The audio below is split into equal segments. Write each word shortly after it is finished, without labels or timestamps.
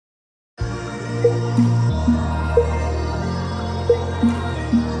Hit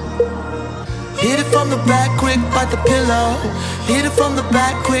it from the back, quick, bite the pillow. Hit it from the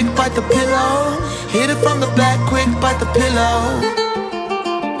back, quick, bite the pillow. Hit it from the back, quick, bite the pillow.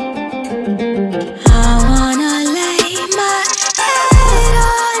 I wanna lay my head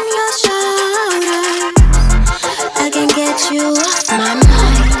on your shoulder. I can get you off my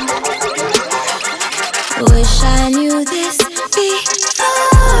mind. Wish I knew this before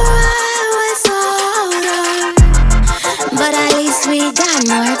I was older, but at least we got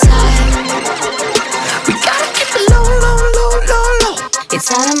more time. We gotta keep it low, low, low, low, low.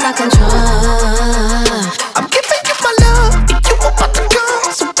 It's out of my control. I'm giving you my love, and you about to come,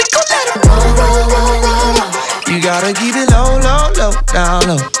 so we gon' let it roll, roll, roll, roll, roll. You gotta keep it low, low, low, down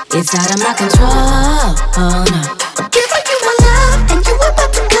low. It's out of my control, oh no. I'm giving you my love, and you about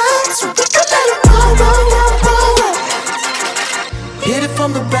to come, so we gon' let it roll, roll, roll, roll, roll. Hit it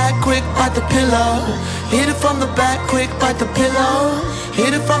from the back, quick, bite the pillow. Hit it from the back, quick, bite the pillow.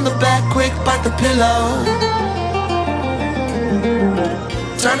 Hit it from the back, quick, bite the pillow.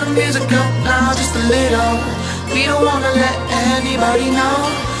 Turn the music up now, just a little. We don't wanna let anybody know.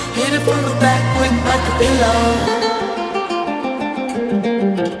 Hit it from the back, quick, bite the pillow.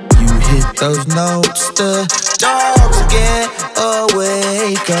 You hit those notes, the dogs get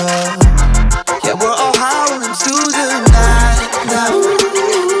awake up. Yeah, we're all howling through the night now.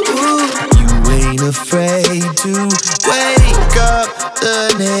 You ain't afraid to wake up the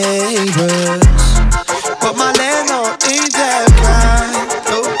neighbors, but my landlord ain't that kind.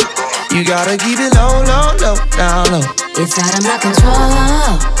 No, you gotta keep it low, low, low, down low. It's out of my control,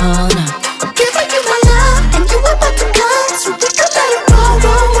 oh no. I'm giving you my love, and you about to come, so we gon' let it roll,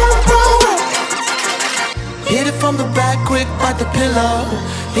 roll, roll, roll, roll. Hit it from the back, quick, bite the pillow.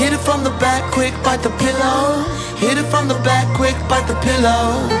 Hit it from the back, quick, bite the pillow. Hit it from the back, quick, bite the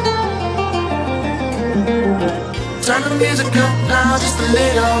pillow. Turn the music up now, just a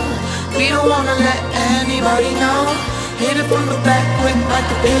little. We don't wanna let anybody know. Hit it from the back, quick, bite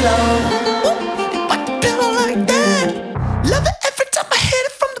the pillow. Ooh, bite the pillow like that. Love it.